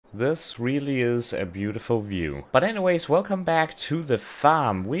This really is a beautiful view. But anyways, welcome back to the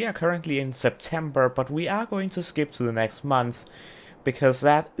farm. We are currently in September, but we are going to skip to the next month because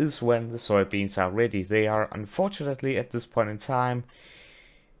that is when the soybeans are ready. They are unfortunately at this point in time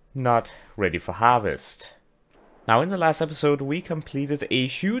not ready for harvest. Now in the last episode we completed a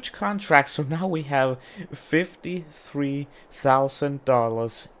huge contract, so now we have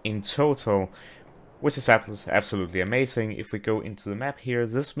 $53,000 in total, which is absolutely amazing. If we go into the map here,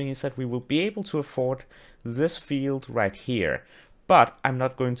 this means that we will be able to afford this field right here. But I'm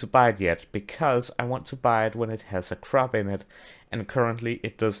not going to buy it yet, because I want to buy it when it has a crop in it, and currently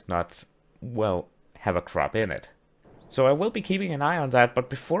it does not, well, have a crop in it. So I will be keeping an eye on that, but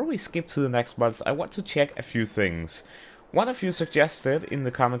before we skip to the next month, I want to check a few things. One of you suggested in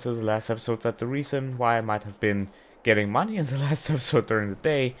the comments of the last episode that the reason why I might have been getting money in the last episode during the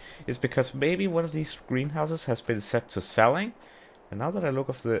day is because maybe one of these greenhouses has been set to selling. And now that I look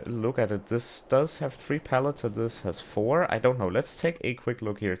at it, this does have 3 pallets and this has 4. I don't know. Let's take a quick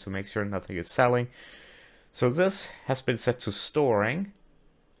look here to make sure nothing is selling. So this has been set to storing.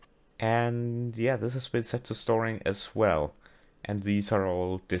 And yeah, this has been set to storing as well. And these are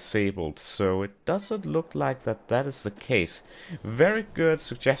all disabled, so it doesn't look like that is the case. Very good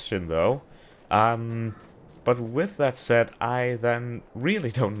suggestion though. But with that said, I then really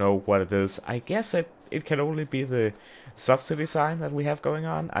don't know what it is. I guess it can only be the subsidy sign that we have going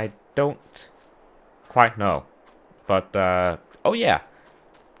on. I don't quite know. But, oh yeah.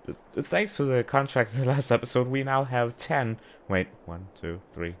 Thanks to the contract in the last episode, we now have 10. Wait, 1, 2,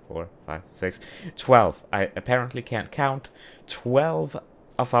 3, 4, 5, 6, 12. I apparently can't count. 12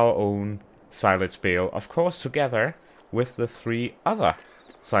 of our own silage bale. Of course, together with the 3 other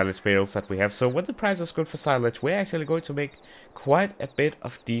silage bales that we have. So when the price is good for silage, we're actually going to make quite a bit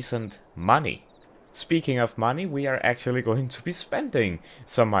of decent money. Speaking of money, we are actually going to be spending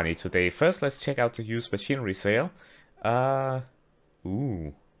some money today. First, let's check out the used machinery sale.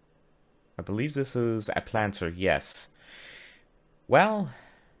 Ooh. I believe this is a planter, yes. Well,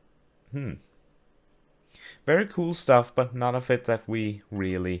 very cool stuff, but none of it that we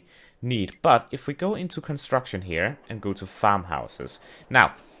really need. But if we go into construction here and go to farmhouses.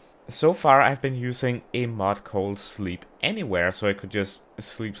 Now, so far I've been using a mod called Sleep Anywhere, so I could just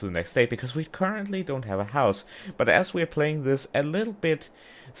sleep to the next day, because we currently don't have a house. But as we're playing this a little bit,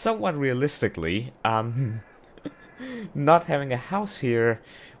 somewhat realistically, not having a house here,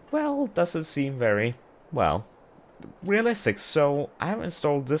 well, doesn't seem very, well, realistic. So I have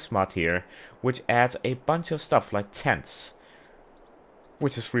installed this mod here, which adds a bunch of stuff like tents,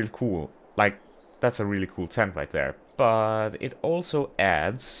 which is really cool. Like, that's a really cool tent right there. But it also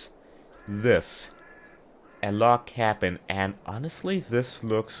adds this, a log cabin, and honestly this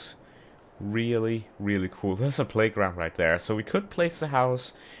looks really, really cool. There's a playground right there, so we could place the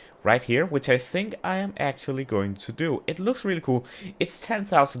house right here, which I think I am actually going to do. It looks really cool. It's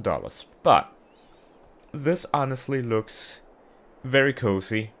 $10,000, but this honestly looks very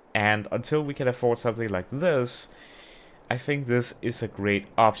cozy, and until we can afford something like this, I think this is a great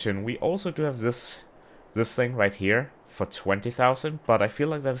option. We also do have this thing right here for 20,000, but I feel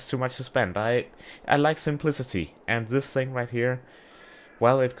like that's too much to spend. I like simplicity, and this thing right here,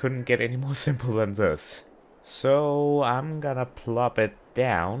 well, it couldn't get any more simple than this. So I'm gonna plop it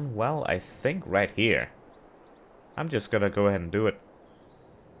down, well, I think right here. I'm just gonna go ahead and do it.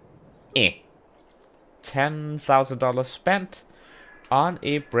 $10,000 spent on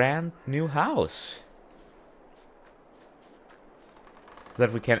a brand new house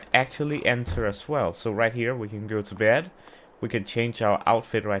that we can actually enter as well. So right here we can go to bed, we can change our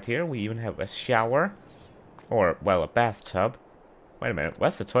outfit right here, we even have a shower, or well, a bathtub. Wait a minute,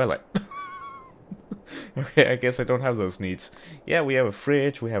 where's the toilet? Okay, I guess I don't have those needs. Yeah, we have a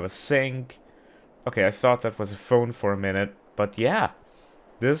fridge, we have a sink. Okay, I thought that was a phone for a minute, but yeah,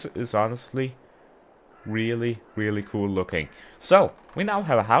 this is honestly really, really cool looking. So, we now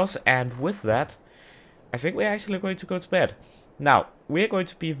have a house, and with that, I think we're actually going to go to bed. Now, we're going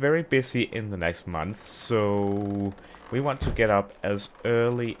to be very busy in the next month, so we want to get up as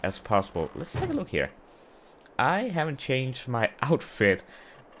early as possible. Let's take a look here. I haven't changed my outfit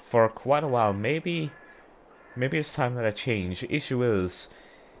for quite a while. Maybe it's time that I change. The issue is,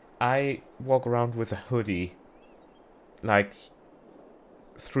 I walk around with a hoodie, like,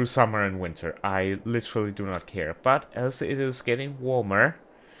 through summer and winter. I literally do not care. But as it is getting warmer,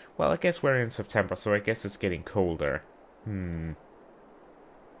 well, I guess we're in September, so I guess it's getting colder.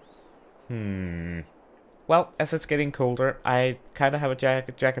 Well, as it's getting colder, I kind of have a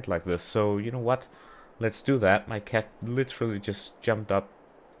jacket like this, so you know what? Let's do that. My cat literally just jumped up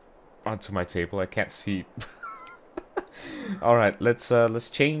onto my table. I can't see. All right, let's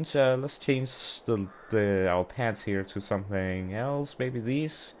change our pants here to something else. Maybe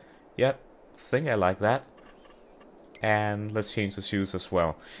these. Yep, think I like that. And let's change the shoes as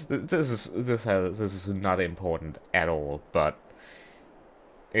well. This is not important at all, but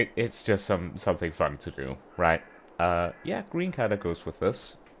it's just something fun to do, right? Yeah, green kinda goes with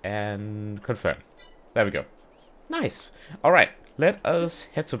this, and confirm. There we go. Nice. All right, let us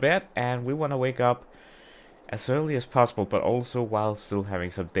head to bed, and we want to wake up as early as possible, but also while still having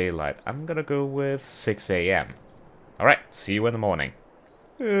some daylight. I'm gonna go with 6 a.m. All right, see you in the morning.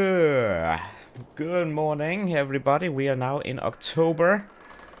 Good morning, everybody. We are now in October.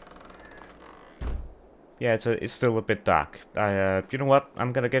 Yeah, it's still a bit dark. You know what?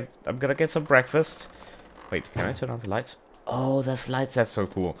 I'm gonna get some breakfast. Wait, can I turn on the lights? Oh, there's lights. That's so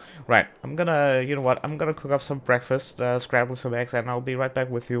cool. Right, you know what? I'm gonna cook up some breakfast, scramble some eggs, and I'll be right back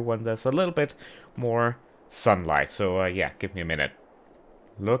with you when there's a little bit more sunlight. So yeah, give me a minute.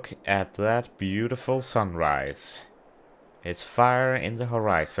 Look at that beautiful sunrise. It's fire in the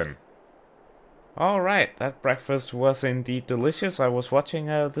horizon. Alright, that breakfast was indeed delicious. I was watching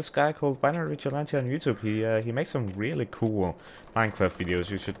this guy called Binary Vigilante on YouTube. He makes some really cool Minecraft videos.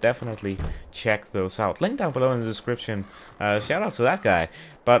 You should definitely check those out. Link down below in the description. Shout out to that guy.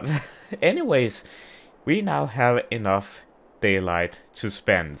 But anyways, we now have enough daylight to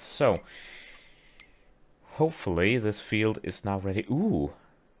spend. So, hopefully this field is now ready. Ooh.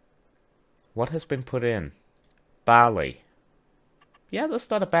 What has been put in? Barley. Yeah, that's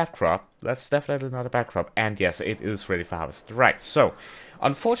not a bad crop. That's definitely not a bad crop. And yes, it is ready for harvest. Right, so,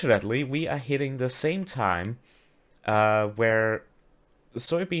 unfortunately, we are hitting the same time where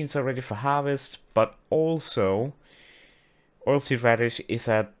soybeans are ready for harvest, but also oilseed radish is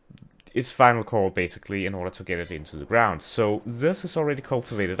at its final call, basically, in order to get it into the ground. So, this is already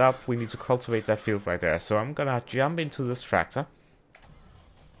cultivated up. We need to cultivate that field right there. So, I'm gonna jump into this tractor.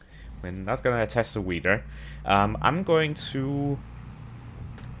 We're not gonna attach the weeder. I'm going to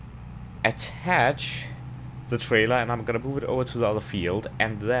attach the trailer, and I'm gonna move it over to the other field,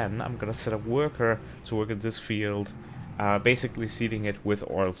 and then I'm gonna set a worker to work in this field, basically seeding it with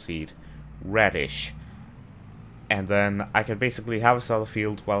oilseed radish, and then I can basically harvest the other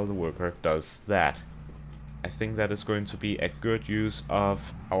field while the worker does that. I think that is going to be a good use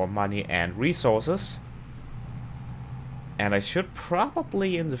of our money and resources, and I should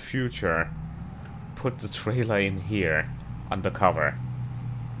probably in the future put the trailer in here undercover.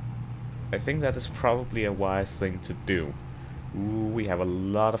 I think that is probably a wise thing to do. Ooh, we have a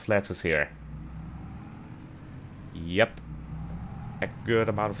lot of lettuce here. Yep. A good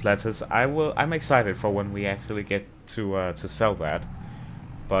amount of lettuce. I'm excited for when we actually get to sell that.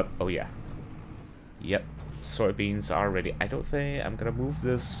 But, oh yeah. Yep. Soybeans are ready. I don't think I'm gonna move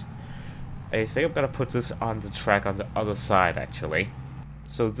this. I think I'm gonna put this on the track on the other side, actually.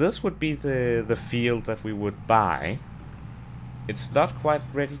 So this would be the field that we would buy. It's not quite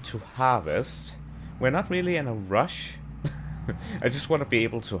ready to harvest. We're not really in a rush. I just want to be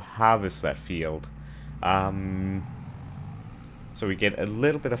able to harvest that field. So we get a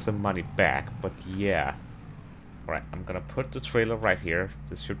little bit of the money back, but yeah. Alright, I'm gonna put the trailer right here.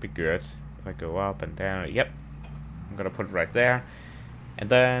 This should be good. If I go up and down, yep. I'm gonna put it right there. And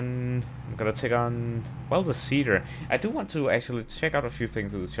then I'm gonna take on, well, the seeder. I do want to actually check out a few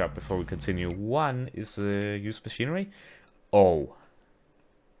things in the shop before we continue. One is used machinery. Oh.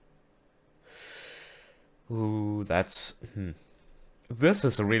 Ooh, that's... This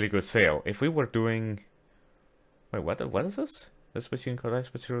is a really good sale. If we were doing... Wait, what is this? This machine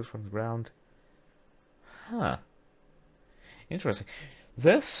collects materials from the ground. Huh. Interesting.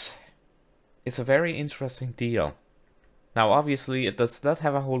 This is a very interesting deal. Now, obviously, it does not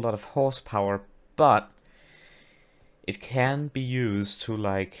have a whole lot of horsepower, but it can be used to,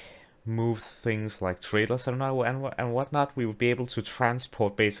 like, move things like trailers and whatnot. We would be able to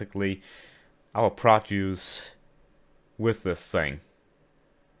transport basically our produce with this thing,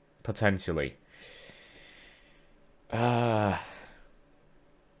 potentially. I'm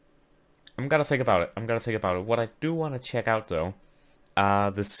gonna think about it. What I do want to check out though,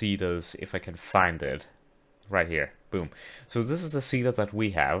 the seeders, if I can find it, right here. Boom. So this is the seeder that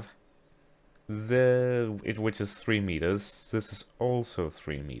we have. Which is 3 meters. This is also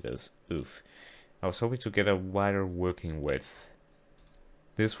 3 meters. Oof. I was hoping to get a wider working width.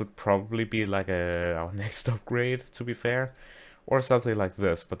 This would probably be like our next upgrade, to be fair. Or something like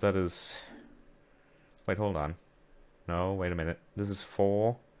this, but that is... Wait, hold on. No, wait a minute. This is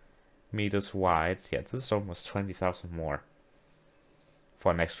 4 meters wide. Yeah, this is almost 20,000 more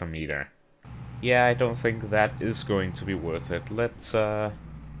for an extra meter. Yeah, I don't think that is going to be worth it. Let's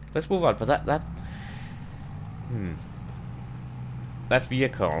move on. But that that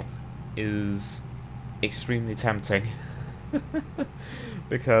vehicle is extremely tempting.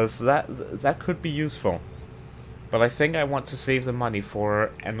 Because that could be useful. But I think I want to save the money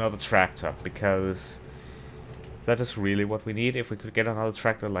for another tractor, because that is really what we need. If we could get another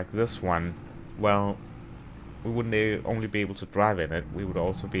tractor like this one, well, we wouldn't only be able to drive in it, we would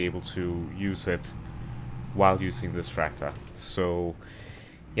also be able to use it while using this tractor. So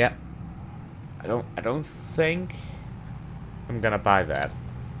yeah, I don't think I'm gonna buy that,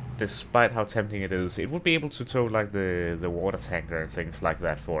 despite how tempting it is. It would be able to tow like the water tanker and things like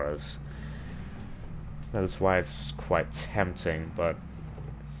that for us. That is why it's quite tempting, but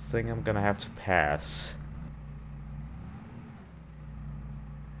I think I'm gonna have to pass.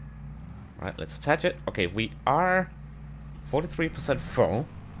 Right, let's attach it. Okay, we are 43% full.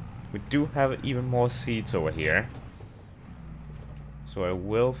 We do have even more seats over here, so I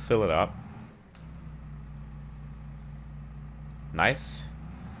will fill it up. Nice.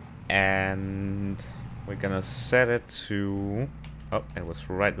 And we're gonna set it to... oh, it was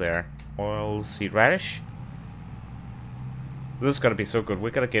right there. Oil seed radish. This is gonna be so good.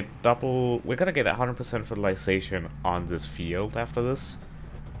 We're gonna get 100% fertilization on this field after this,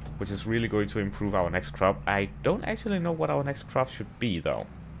 which is really going to improve our next crop. I don't actually know what our next crop should be, though.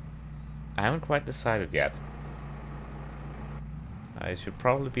 I haven't quite decided yet. I should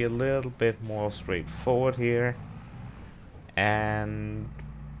probably be a little bit more straightforward here and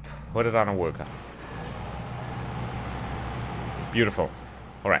put it on a worker. Beautiful.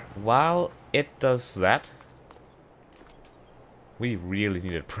 Alright, while it does that, we really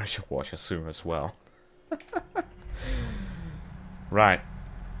need a pressure washer soon as well. Right.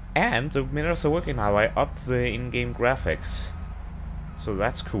 And the minerals are working now. I upped the in-game graphics, so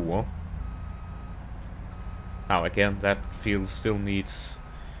that's cool. Now again, that field still needs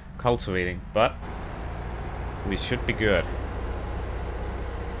cultivating, but we should be good.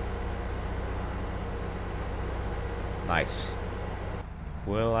 Nice.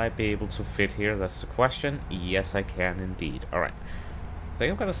 Will I be able to fit here? That's the question. Yes, I can indeed. Alright. I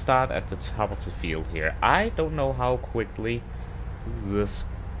think I'm gonna start at the top of the field here. I don't know how quickly this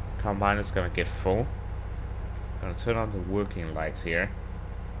combine is gonna get full. I'm gonna turn on the working lights here.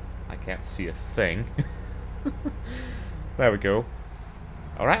 I can't see a thing. There we go.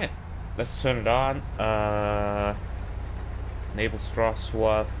 Alright. Let's turn it on. Navel straw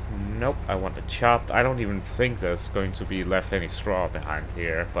swath. Nope, I want it chopped. I don't even think there's going to be left any straw behind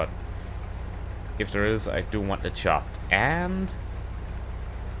here, but if there is, I do want it chopped. And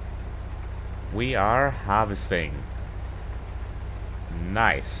we are harvesting.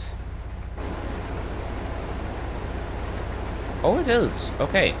 Nice. Oh, it is.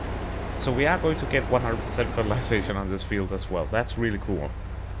 Okay. So we are going to get 100% fertilization on this field as well. That's really cool.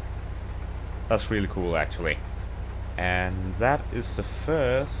 That's really cool, actually. And that is the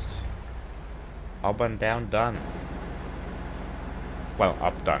first up and down done. Well,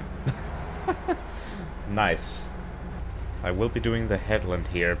 up done. Nice. I will be doing the headland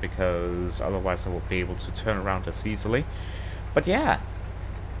here, because otherwise I won't be able to turn around as easily. But yeah,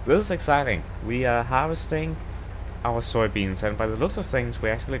 this is exciting. We are harvesting our soybeans, and by the looks of things, we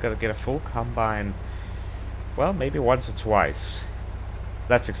actually gotta get a full combine, well, maybe once or twice.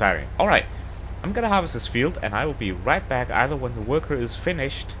 That's exciting. Alright, I'm gonna harvest this field, and I will be right back either when the worker is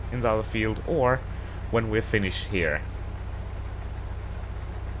finished in the other field, or when we're finished here.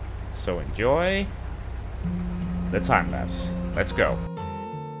 So enjoy the time lapse. Let's go.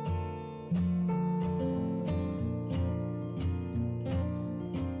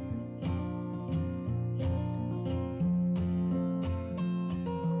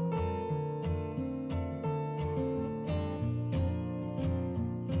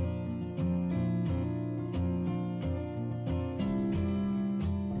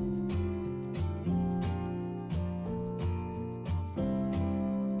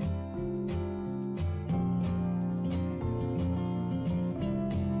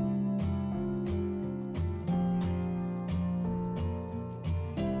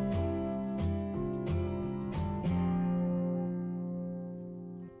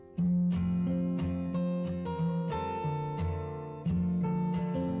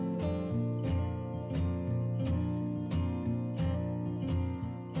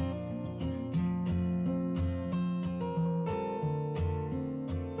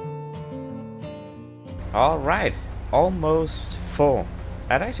 Alright, almost full.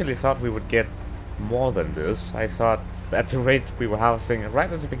 I'd actually thought we would get more than this. I thought at the rate we were harvesting right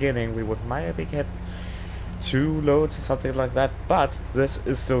at the beginning, we would maybe get 2 loads or something like that, but this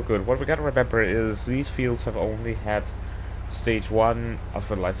is still good. What we gotta remember is these fields have only had stage 1 of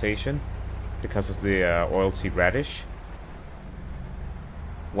fertilization because of the oilseed radish.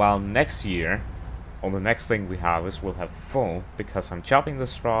 While next year, or the next thing we harvest, we'll have full, because I'm chopping the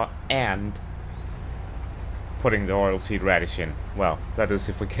straw and putting the oilseed radish in. Well, that is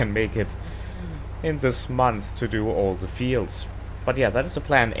if we can make it in this month to do all the fields. But yeah, that is the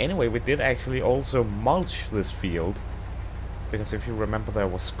plan. Anyway, we did actually also mulch this field, because if you remember there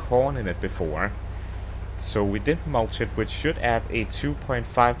was corn in it before. So we did mulch it, which should add a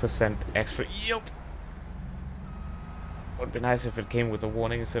 2.5% extra yield. Would be nice if it came with a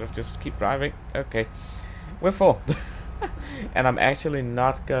warning instead of just keep driving. Okay, we're full. And I'm actually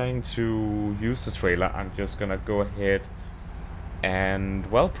not going to use the trailer. I'm just gonna go ahead and,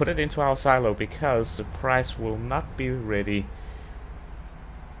 well, put it into our silo, because the price will not be ready.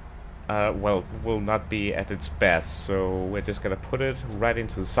 Well, will not be at its best. So we're just gonna put it right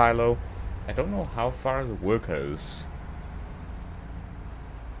into the silo. I don't know how far the workers.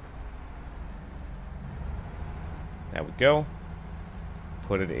 There we go.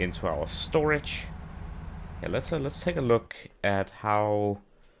 Put it into our storage. Yeah, let's take a look at how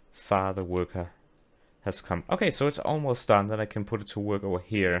far the worker has come. Okay, so it's almost done. Then I can put it to work over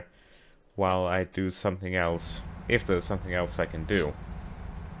here while I do something else, if there's something else I can do.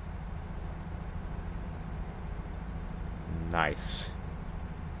 Nice.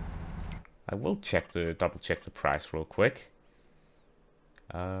 I will double check the price real quick.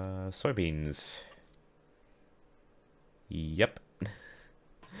 Soybeans. Yep.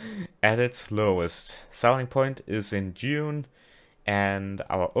 At its lowest. Selling point is in June. And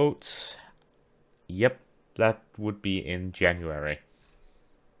our oats, yep, that would be in January.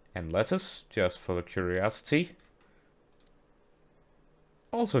 And lettuce, just for the curiosity,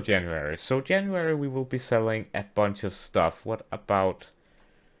 also January. So January we will be selling a bunch of stuff. What about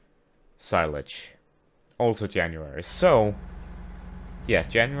silage? Also January. So yeah,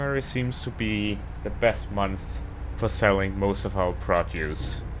 January seems to be the best month for selling most of our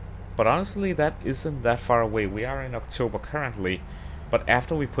produce. But honestly, that isn't that far away. We are in October currently, but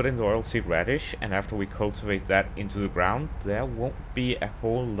after we put in the oilseed radish and after we cultivate that into the ground, there won't be a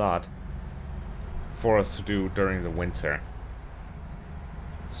whole lot for us to do during the winter.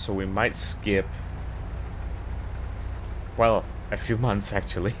 So we might skip, well, a few months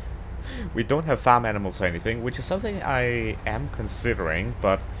actually. We don't have farm animals or anything, which is something I am considering,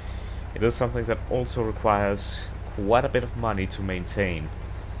 but it is something that also requires quite a bit of money to maintain.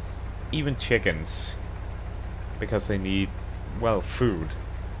 Even chickens, because they need, well, food.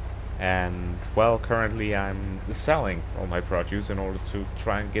 And, well, currently I'm selling all my produce in order to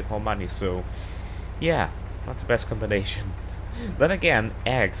try and get more money, so yeah, not the best combination. Then again,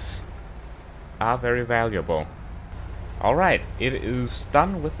 eggs are very valuable. Alright, it is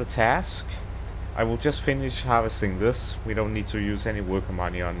done with the task. I will just finish harvesting this. We don't need to use any worker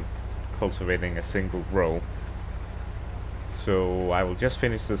money on cultivating a single row. So I will just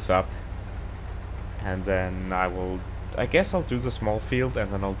finish this up, and then I guess I'll do the small field,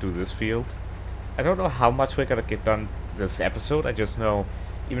 and then I'll do this field. I don't know how much we're gonna get done this episode. I just know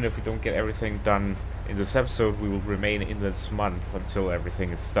even if we don't get everything done in this episode, we will remain in this month until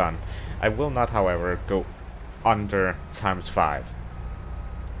everything is done. I will not, however, go under ×5,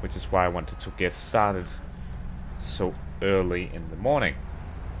 which is why I wanted to get started so early in the morning.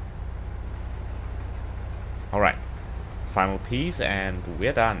 Alright, final piece and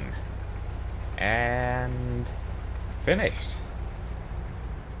we're done. And finished.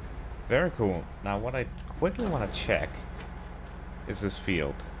 Very cool. Now what I quickly want to check is this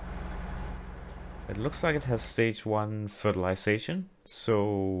field. It looks like it has stage 1 fertilization,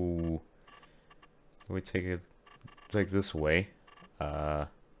 so we take it like this way. There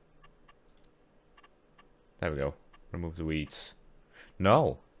we go. Remove the weeds.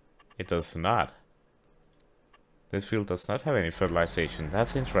 No, it does not. This field does not have any fertilization.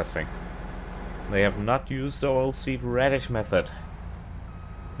 That's interesting. They have not used the oilseed radish method.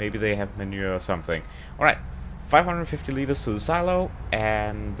 Maybe they have manure or something. Alright, 550 liters to the silo,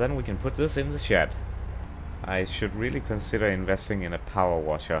 and then we can put this in the shed. I should really consider investing in a power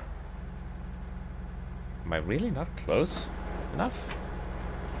washer. Am I really not close enough?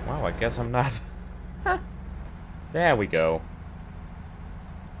 Wow, I guess I'm not. There we go.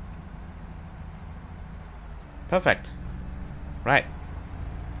 Perfect. Right.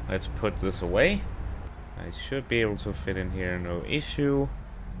 Let's put this away. I should be able to fit in here, no issue.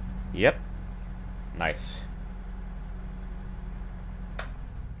 Yep. Nice.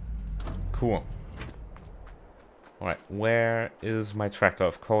 Cool. Alright, where is my tractor?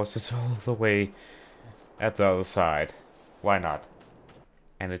 Of course, it's all the way at the other side. Why not?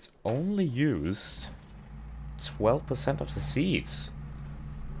 And it's only used 12% of the seeds.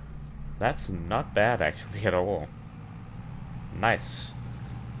 That's not bad, actually, at all. Nice.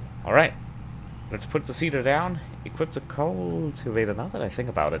 Alright, let's put the seeder down, equip the cultivator, now that I think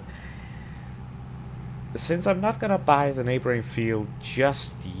about it. Since I'm not gonna buy the neighboring field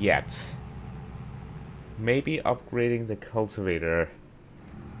just yet, maybe upgrading the cultivator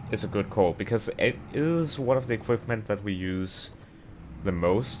is a good call, because it is one of the equipment that we use the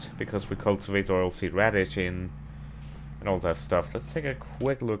most, because we cultivate oilseed radish in and all that stuff. Let's take a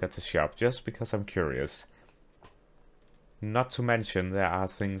quick look at the shop, just because I'm curious. Not to mention, there are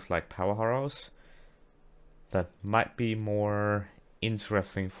things like power harrows that might be more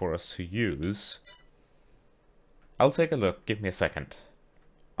interesting for us to use. I'll take a look, give me a second.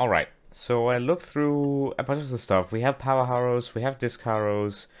 Alright, so I looked through a bunch of the stuff. We have power harrows, we have disc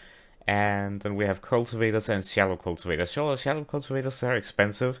harrows, and then we have cultivators and shallow cultivators. Sure, shallow cultivators are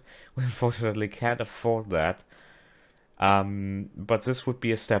expensive. We unfortunately can't afford that. But this would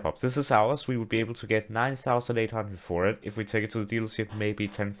be a step up. This is ours. We would be able to get 9,800 for it. If we take it to the dealership, maybe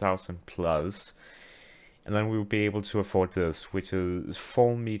 10,000 plus. And then we would be able to afford this, which is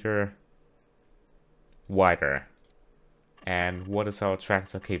 4 meter wider. And what is our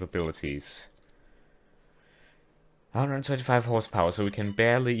tractor capabilities? 125 horsepower, so we can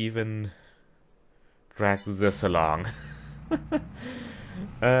barely even drag this along.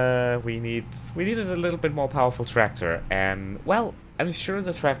 We needed a little bit more powerful tractor, and, well, I'm sure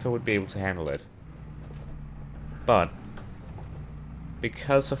the tractor would be able to handle it. But,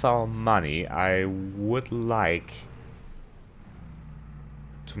 because of our money, I would like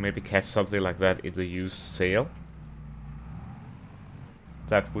to maybe catch something like that in the used sale.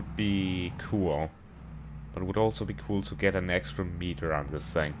 That would be cool. But it would also be cool to get an extra meter on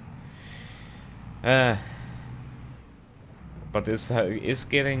this thing. But is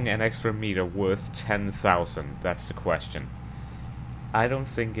getting an extra meter worth 10,000? That's the question. I don't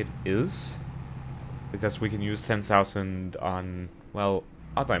think it is, because we can use 10,000 on, well,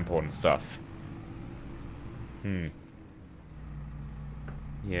 other important stuff.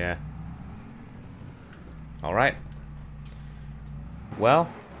 Yeah. Alright. Well.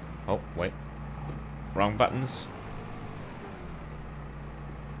 Oh, wait. Wrong buttons.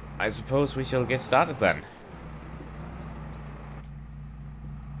 I suppose we shall get started then.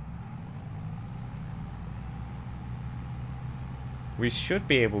 We should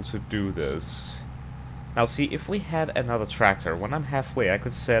be able to do this. Now see, if we had another tractor, when I'm halfway I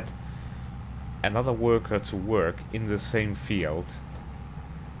could set another worker to work in the same field,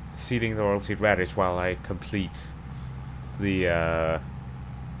 seeding the oilseed radish while I complete the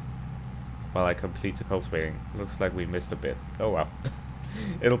cultivating. Looks like we missed a bit. Oh well.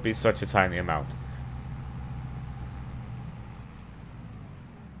 It'll be such a tiny amount.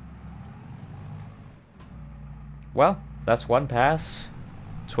 Well, that's one pass.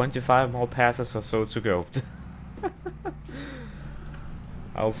 25 more passes or so to go.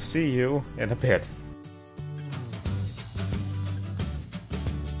 I'll see you in a bit.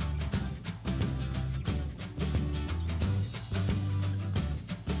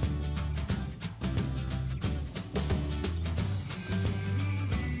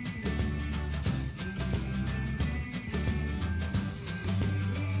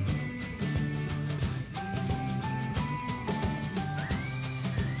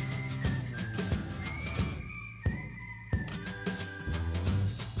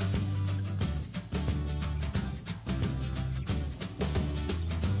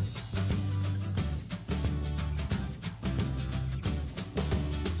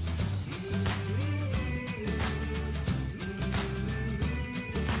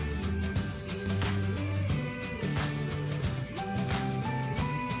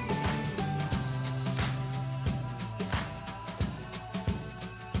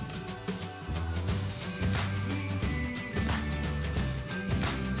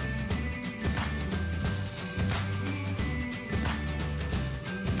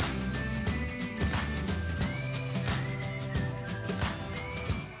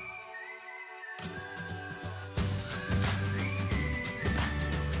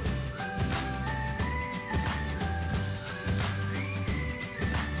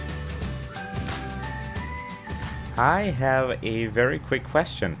 I have a very quick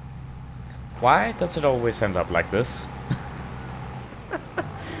question. Why does it always end up like this?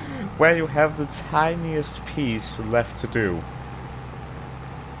 Where you have the tiniest piece left to do,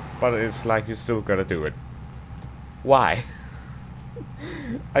 but it's like you still gotta do it. Why?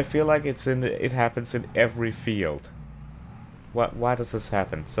 I feel like it happens in every field. Why does this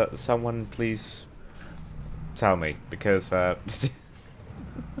happen? Someone please tell me, because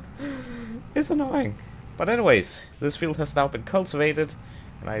it's annoying. But anyways, this field has now been cultivated,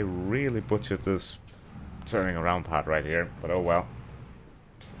 and I really butchered this turning around part right here, but oh well.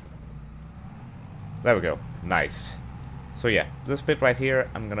 There we go. Nice. So yeah, this bit right here,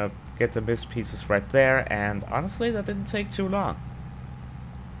 I'm gonna get the missed pieces right there, and honestly, that didn't take too long.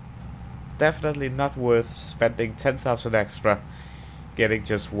 Definitely not worth spending 10,000 extra getting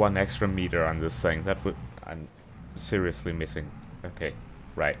just 1 extra meter on this thing. That would... I'm seriously missing. Okay,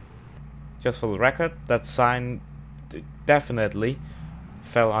 right. Just for the record, that sign definitely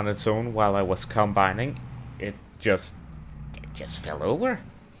fell on its own while I was combining. It just fell over.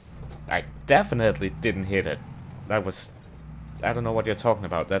 I definitely didn't hit it. That was... I don't know what you're talking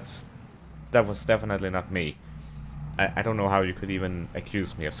about. That was definitely not me. I don't know how you could even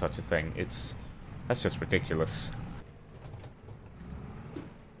accuse me of such a thing. That's just ridiculous.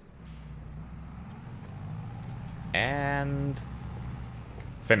 And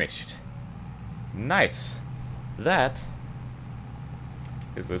finished. Nice. That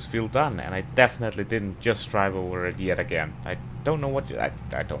is this field done, and I definitely didn't just drive over it yet again. I don't know what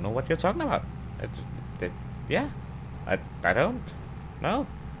I don't know what you're talking about. Yeah, I don't. No,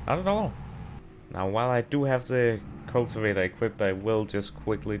 not at all. Now, while I do have the cultivator equipped, I will just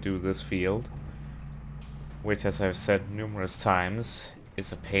quickly do this field, which, as I've said numerous times,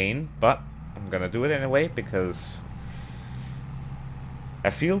 is a pain, but I'm gonna do it anyway because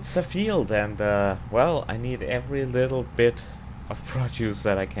a field's a field, and well, I need every little bit of produce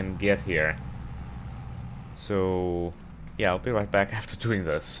that I can get here. So yeah, I'll be right back after doing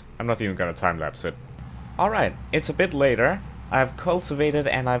this. I'm not even gonna time-lapse it. Alright, it's a bit later. I've cultivated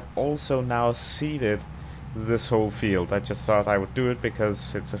and I've also now seeded this whole field. I just thought I would do it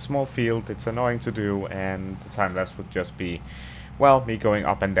because it's a small field, it's annoying to do, and the time-lapse would just be, well, me going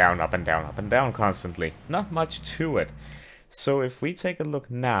up and down, up and down, up and down constantly. Not much to it. So if we take a look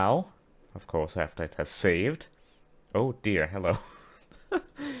now, of course after it has saved, oh dear, hello.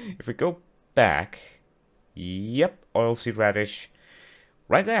 If we go back, yep, oilseed radish,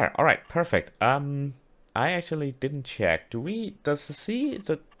 right there. Alright, perfect. I actually didn't check. Does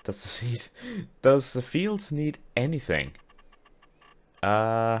the fields need anything?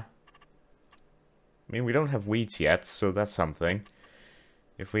 I mean, we don't have weeds yet, so that's something.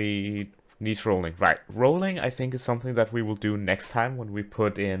 If we need rolling, right? Rolling, I think, is something that we will do next time when we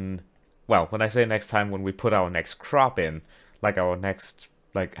put in. Well, when I say next time, when we put our next crop in, like our next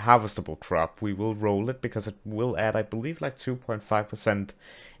harvestable crop, we will roll it because it will add, I believe, like 2.5%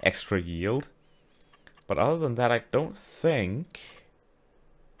 extra yield. But other than that, I don't think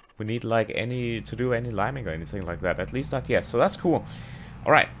we need to do any liming or anything like that. At least not yet. So that's cool.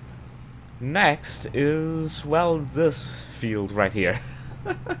 All right. Next is, well, this field right here.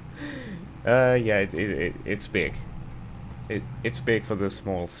 Yeah, it's big. It's big for this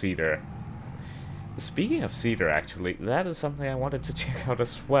small cedar. Speaking of cedar, actually, that is something I wanted to check out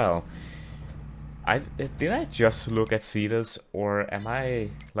as well. Did I just look at cedars, or am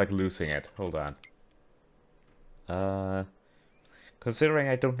I losing it? Hold on. Considering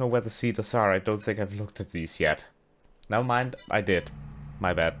I don't know where the cedars are, I don't think I've looked at these yet. Never mind, I did.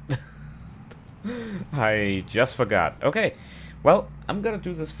 My bad. I just forgot. Okay, well, I'm gonna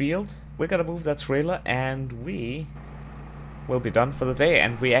do this field. We're gonna move that trailer, and we will be done for the day.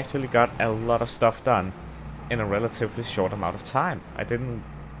 And we actually got a lot of stuff done in a relatively short amount of time. I didn't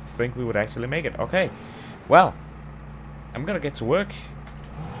think we would actually make it. Okay, well, I'm gonna get to work.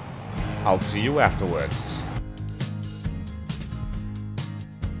 I'll see you afterwards.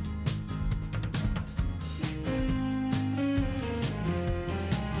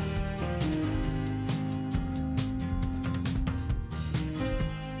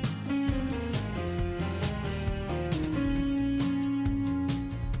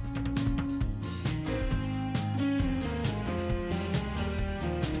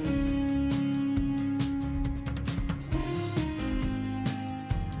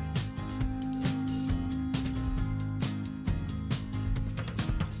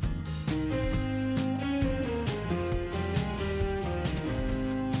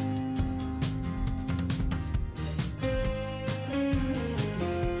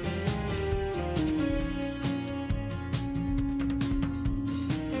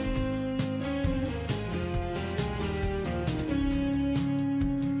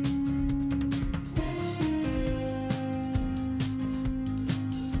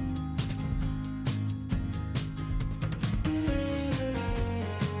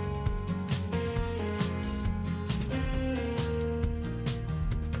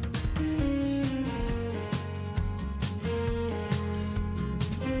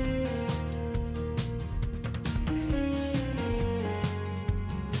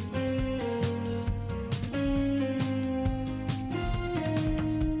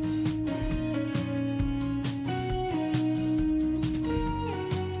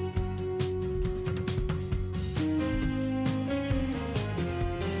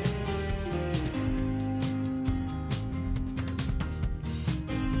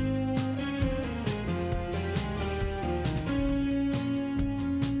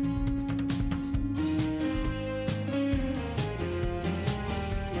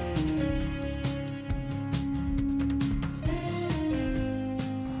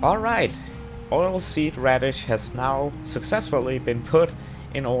 Alright, oilseed radish has now successfully been put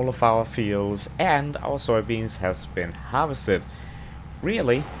in all of our fields and our soybeans has been harvested.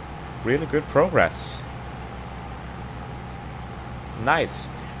 Really, really good progress. Nice.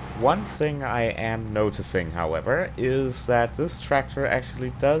 One thing I am noticing, however, is that this tractor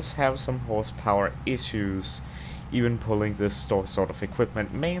actually does have some horsepower issues, even pulling this sort of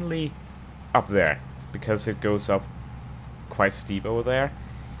equipment, mainly up there, because it goes up quite steep over there.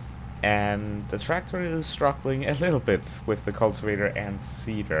 And the tractor is struggling a little bit with the cultivator and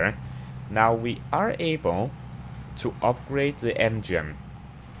seeder. Now we are able to upgrade the engine,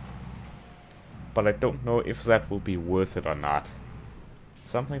 but I don't know if that will be worth it or not.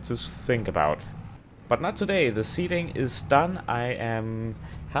 Something to think about. But not today. The seeding is done.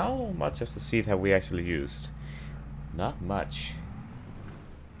 How much of the seed have we actually used? Not much.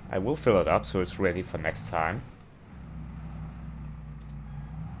 I will fill it up so it's ready for next time.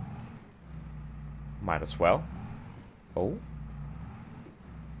 Might as well. Oh.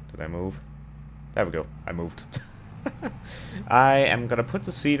 Did I move? There we go. I moved. I am gonna put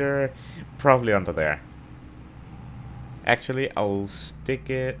the seeder probably under there. Actually, I'll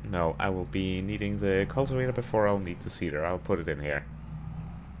stick it... No, I will be needing the cultivator before I'll need the seeder. I'll put it in here.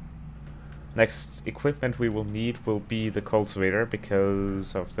 Next equipment we will need will be the cultivator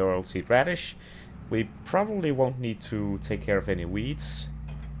because of the oilseed radish. We probably won't need to take care of any weeds.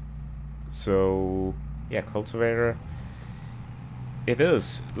 So, yeah, cultivator. It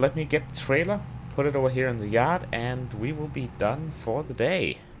is. Let me get the trailer, put it over here in the yard, and we will be done for the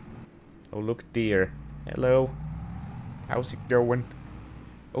day. Oh, look, deer. Hello. How's it going?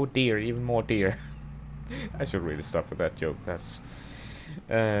 Oh dear, even more deer. I should really stop with that joke. That's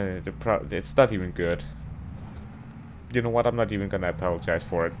it's not even good. You know what? I'm not even gonna apologize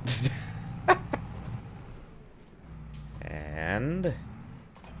for it. And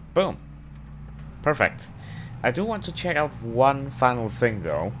boom, perfect. I do want to check out one final thing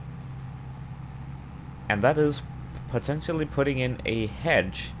though, and that is potentially putting in a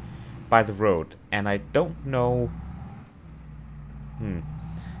hedge by the road. And I don't know.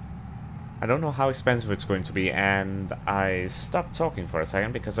 I don't know how expensive it's going to be, and I stopped talking for a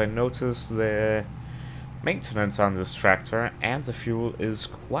second because I noticed the maintenance on this tractor and the fuel is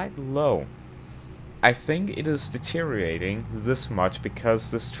quite low. I think it is deteriorating this much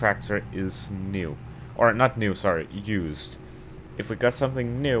because this tractor is new. Or not new, sorry, used. If we got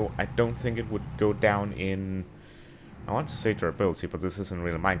something new, I don't think it would go down in... I want to say durability, but this isn't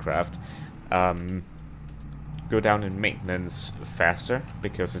really Minecraft. Go down in maintenance faster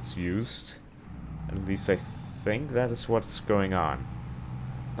because it's used. At least I think that is what's going on.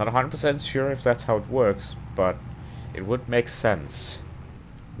 Not 100% sure if that's how it works, but it would make sense.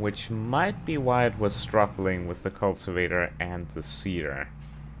 Which might be why it was struggling with the cultivator and the seeder.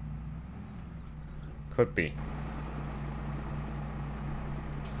 Could be.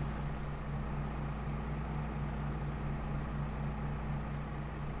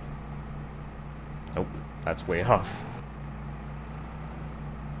 Nope. That's way off.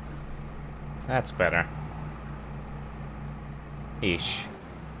 That's better. Ish.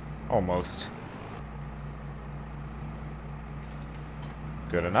 Almost.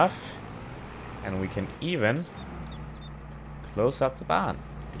 Good enough. And we can even close up the barn.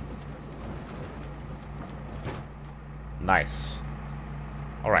 Nice.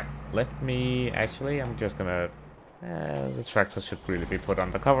 Alright, let me... Actually, I'm just gonna... the tractor should really be put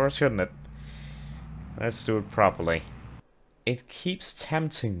under cover, shouldn't it? Let's do it properly. It keeps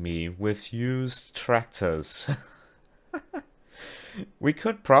tempting me with used tractors. We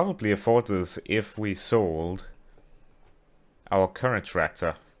could probably afford this if we sold our current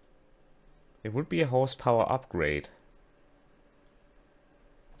tractor. It would be a horsepower upgrade.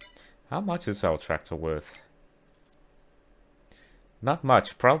 How much is our tractor worth? Not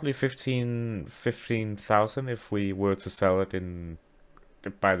much. Probably 15,000 if we were to sell it in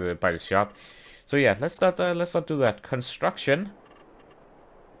by the shop. So yeah, let's not do that. Construction,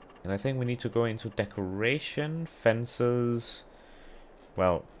 and I think we need to go into decoration, fences.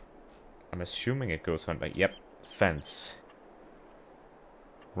 Well, I'm assuming it goes on like yep, fence.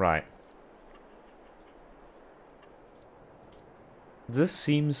 Right. This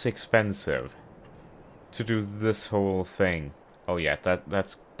seems expensive to do this whole thing. Oh yeah,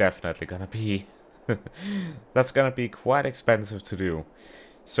 that's definitely gonna be that's gonna be quite expensive to do.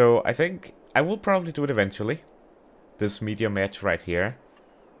 So I think I will probably do it eventually. This medium edge right here.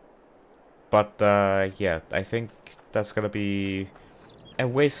 But yeah, I think that's gonna be a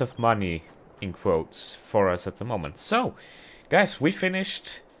waste of money, in quotes, for us at the moment. So, guys, we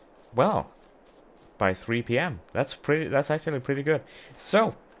finished, well, by 3 PM. That's actually pretty good.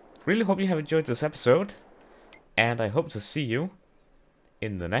 So, really hope you have enjoyed this episode, and I hope to see you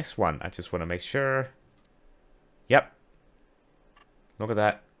in the next one. I just want to make sure. Yep. Look at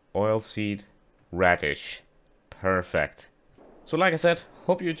that. Oilseed radish. Perfect. So like I said,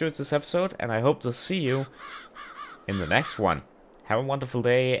 hope you enjoyed this episode, and I hope to see you in the next one. Have a wonderful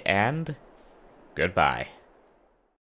day, and goodbye.